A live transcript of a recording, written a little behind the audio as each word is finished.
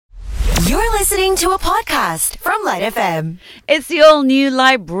listening to a podcast from LITE FM. It's the all-new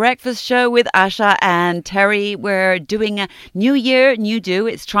LITE breakfast show with Asha and Terry. We're doing a new year, new do.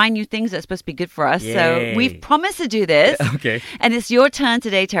 It's trying new things that's supposed to be good for us. Yay. So we've promised to do this. Okay. And it's your turn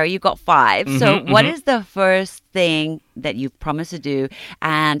today, Terry. You've got 5. So what is the first thing that you've promised to do?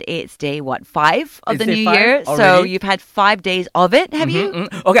 And it's day, 5 of Is the it new 5 year. So already? you've had 5 days of it, have you?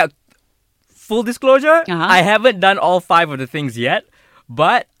 Okay. Full disclosure, Uh-huh. I haven't done all 5 of the things yet.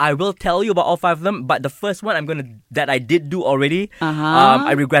 But I will tell you about all 5 of them. But the first one that I did do already,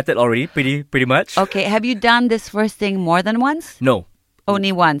 I regret it already, pretty much. Okay. Have you done this first thing more than once? No,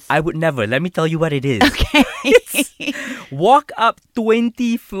 Only once. I would never. Let me tell you what it is. Okay. Walk up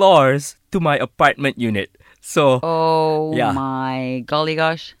 20 floors to my apartment unit. So Oh Yeah. my golly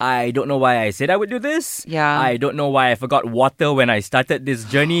gosh. I don't know why I said I would do this. Yeah. I don't know why I forgot water when I started this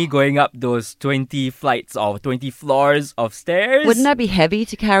journey going up those 20 flights or 20 floors of stairs. Wouldn't that be heavy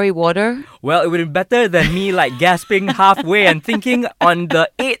to carry water? Well, it would have been better than me gasping halfway and thinking on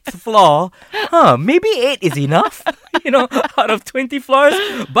the 8th floor, maybe 8 is enough, out of 20 floors.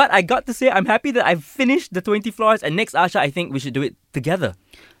 But I got to say, I'm happy that I've finished the 20 floors. And next, Asha, I think we should do it together.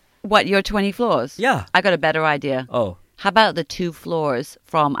 What, your 20 floors? Yeah. I got a better idea. Oh. How about the 2 floors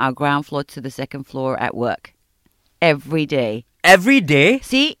from our ground floor to the second floor at work? Every day. Every day?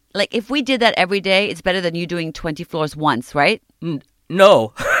 See, if we did that every day, it's better than you doing 20 floors once, right?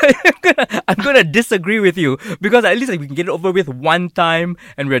 No. I'm gonna disagree with you because at least we can get it over with one time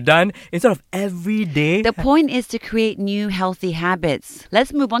and we're done instead of every day. The point is to create new healthy habits.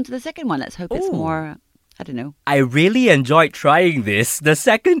 Let's move on to the second one. Let's hope it's Ooh. more, I don't know. I really enjoyed trying this. The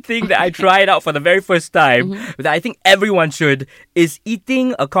second thing that I tried out for the very first time that I think everyone should is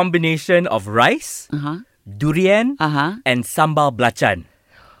eating a combination of rice, durian, and sambal belacan.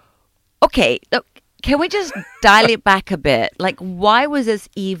 Okay, look, can we just dial it back a bit? Why was this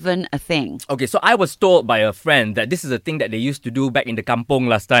even a thing? Okay, so I was told by a friend that this is a thing that they used to do back in the kampong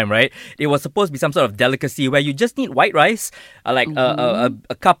last time, right? It was supposed to be some sort of delicacy where you just need white rice, a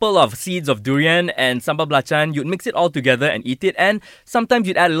couple of seeds of durian and sambal belacan. You'd mix it all together and eat it. And sometimes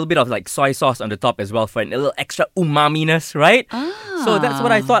you'd add a little bit of soy sauce on the top as well for a little extra umaminess, right? So that's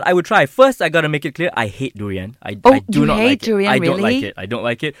what I thought I would try. First, I gotta make it clear, I hate durian. I do you not hate like durian, it. I don't really? like it. I don't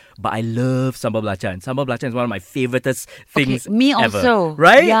like it. But I love sambal belacan. Sambal belacan is one of my favoriteest things me ever. also.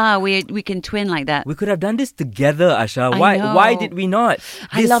 Right? Yeah, we can twin like that. We could have done this together, Asha. I know. Why did we not?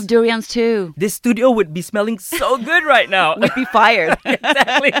 I love durians too. This studio would be smelling so good right now. We'd be fired.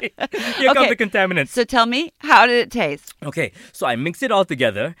 Exactly. Here come the contaminants. So tell me, how did it taste? Okay, so I mixed it all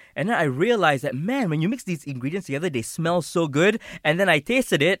together and then I realized that, man, when you mix these ingredients together, they smell so good. And then I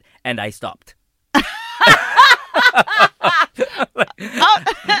tasted it and I stopped.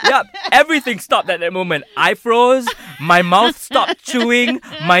 Yep, everything stopped at that moment. I froze, my mouth stopped chewing,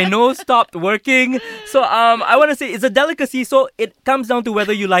 my nose stopped working. So I want to say it's a delicacy, so it comes down to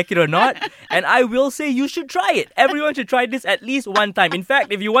whether you like it or not. And I will say you should try it. Everyone should try this at least one time. In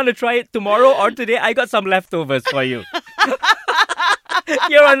fact, if you want to try it tomorrow or today, I got some leftovers for you.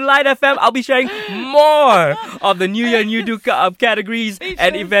 Here on LITE FM, I'll be sharing more of the New Year New Do categories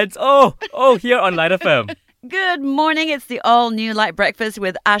and events. Here on LITE FM. Good morning. It's the all-new LITE breakfast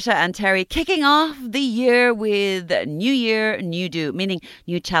with Asha and Terry, kicking off the year with New Year, New Do, meaning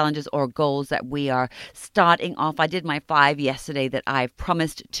new challenges or goals that we are starting off. I did my 5 yesterday that I've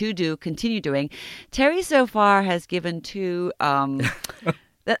promised to continue doing. Terry so far has given 2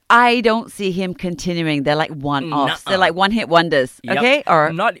 that I don't see him continuing. They're like one-offs. They're like one-hit wonders. Yep. Okay?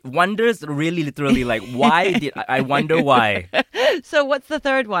 Or not wonders, really literally why did I wonder why. So what's the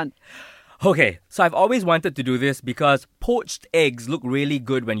third one? Okay, so I've always wanted to do this because poached eggs look really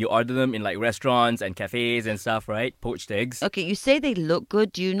good when you order them in restaurants and cafes and stuff, right? Poached eggs. Okay, you say they look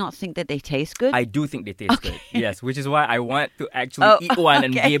good. Do you not think that they taste good? I do think they taste good. Yes, which is why I want to actually eat one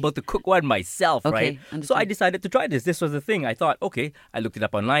and be able to cook one myself, right? Understood. So I decided to try this. This was the thing. I thought, okay, I looked it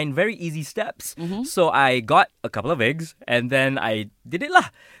up online. Very easy steps. So I got a couple of eggs and then I did it lah.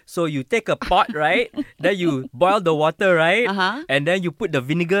 So you take a pot, right? Then you boil the water, right? And then you put the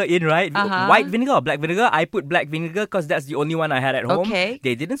vinegar in, right? White vinegar or black vinegar? I put black vinegar because that's the only one I had at home. Okay.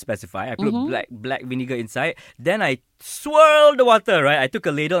 They didn't specify. I put black vinegar inside. Then I swirled the water, right? I took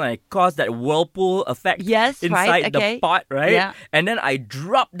a ladle and I caused that whirlpool effect inside the pot, right? Yeah. And then I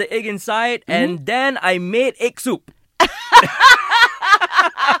dropped the egg inside and then I made egg soup.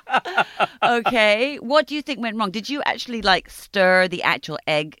 Okay. What do you think went wrong? Did you actually like stir the actual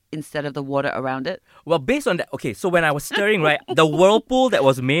egg instead of the water around it? Well, based on that, okay, so when I was stirring, right, the whirlpool that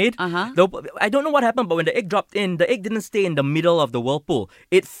was made, Uh-huh. I don't know what happened, but when the egg dropped in, the egg didn't stay in the middle of the whirlpool.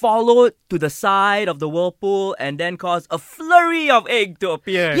 It followed to the side of the whirlpool and then caused a flurry of egg to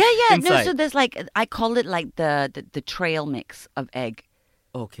appear. Yeah. No, inside. so there's like I call it like the trail mix of egg.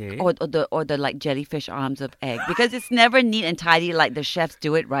 Okay. Or the like jellyfish arms of egg because it's never neat and tidy like the chefs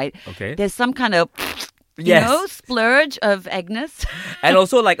do it, right? Okay. There's some kind of Yes. splurge of eggness. And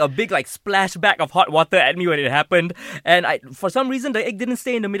also like a big like splashback of hot water at me when it happened. And for some reason the egg didn't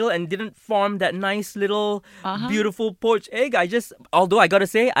stay in the middle and didn't form that nice little beautiful poached egg. Although I gotta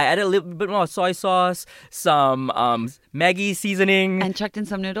say, I added a little bit more soy sauce, some Maggi seasoning. And chucked in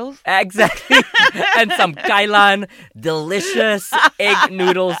some noodles. Exactly. And some kailan. Delicious egg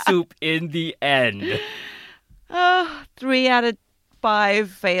noodle soup in the end. 3 out of 5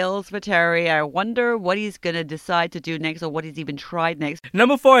 fails for Terry. I wonder what he's going to decide to do next or what he's even tried next.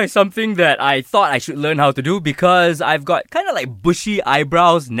 Number 4 is something that I thought I should learn how to do because I've got kind of like bushy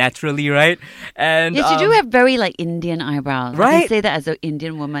eyebrows naturally, right? And Yes, you do have very like Indian eyebrows. I Right? can say that as an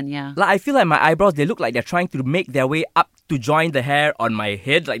Indian woman, yeah. like I feel like my eyebrows, they look like they're trying to make their way up to join the hair on my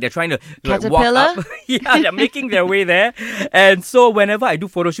head. Like they're trying to like, walk Caterpillar? up. Yeah, they're making their way there. And so whenever I do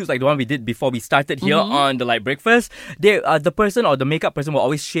photo shoots like the one we did before we started here on the Light Breakfast, the person or the makeup person will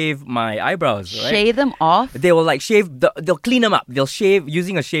always shave my eyebrows, right? Shave them off. They will like they'll clean them up. They'll shave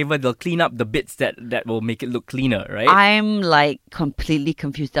using a shaver. They'll clean up the bits that will make it look cleaner, right? I'm like completely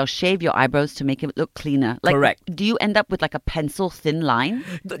confused. They'll shave your eyebrows to make it look cleaner. Like, Correct. Do you end up with like a pencil thin line?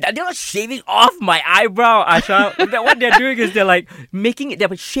 They're not shaving off my eyebrow, Asha. What they're doing is they're like making it.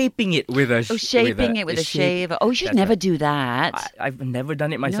 They're shaping it with a. Shaping it with a shaver. Oh, you should That's never right. do that. I've never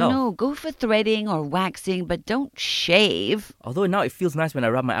done it myself. No, go for threading or waxing, but don't shave. Although now it feels nice when I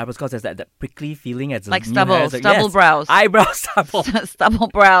rub my eyebrows because there's that prickly feeling as Like new stubble, hairs. stubble Yes, brows. eyebrow stubble. Stubble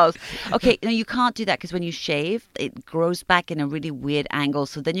brows. Okay, no, you can't do that because when you shave, it grows back in a really weird angle.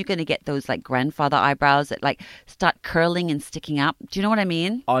 So then you're going to get those like grandfather eyebrows that like start curling and sticking up. Do you know what I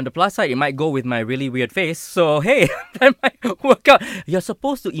mean? On the plus side, it might go with my really weird face. So hey, that might work out. You're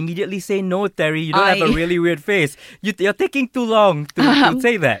supposed to immediately say no, Terry. You don't have a really weird face. You're taking too long to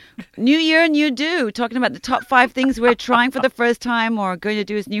say that. New year, new do. Talking about the top 5 things we're trying for the first time or going to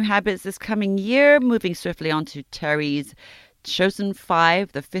do as new habits this coming year. Moving swiftly on to Terry's chosen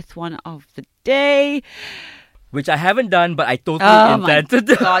 5, the 5th one of the day. Which I haven't done, but I totally intend to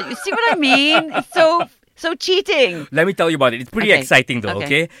do. God, you see what I mean? It's so cheating. Let me tell you about it. It's pretty Okay. exciting though,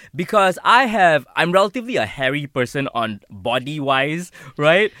 okay? Because I'm relatively a hairy person on body-wise,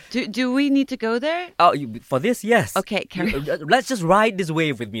 right? Do we need to go there? Oh, for this, yes. Okay, carry on. Let's just ride this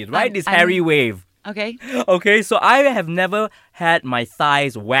wave with me. Ride this I'm- hairy wave. Okay. Okay, so I have never had my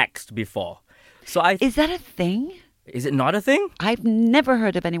thighs waxed before. So Is that a thing? is it not a thing? I've never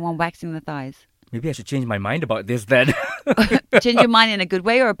heard of anyone waxing the thighs. Maybe I should change my mind about this then. Change your mind in a good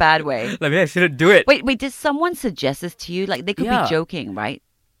way or a bad way? Maybe I shouldn't do it. Wait, did someone suggest this to you? Like, they could Yeah. be joking, right?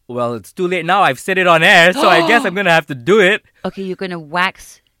 Well, it's too late now. I've said it on air, so I guess I'm gonna have to do it. Okay, you're going to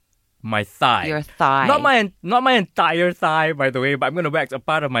wax My thigh. your thigh. Not my entire thigh, by the way, but I'm gonna wax a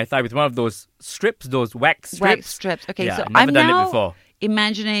part of my thigh with one of those strips, those wax strips. wax strips. Okay, Yeah, so never I'm done now it before.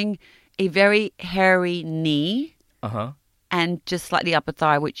 imagining a very hairy knee Uh-huh. and just slightly upper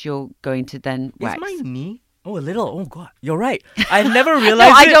thigh, which you're going to then Is wax. my knee? Oh, a little. Oh, God. You're right. I've never No,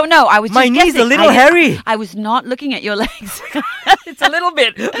 realized I it. don't know. I was My just knee's guessing. a little hairy. I was not looking at your legs. It's a little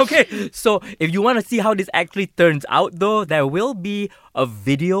bit. Okay, so if you want to see how this actually turns out, though, there will be a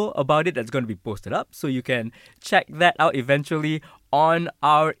video about it that's going to be posted up. So you can check that out eventually on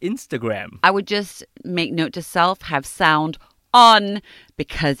our Instagram. I would just make note to self, have sound on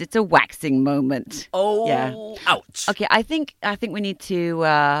because it's a waxing moment. Oh, Yeah. ouch. Okay, I think we need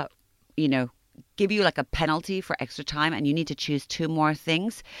to, give you like a penalty for extra time, and you need to choose 2 more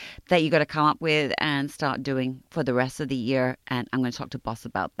things that you got to come up with and start doing for the rest of the year. And I'm going to talk to boss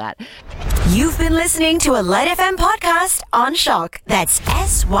about that. You've been listening to a LITE FM podcast on Shock. That's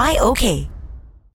SYOK.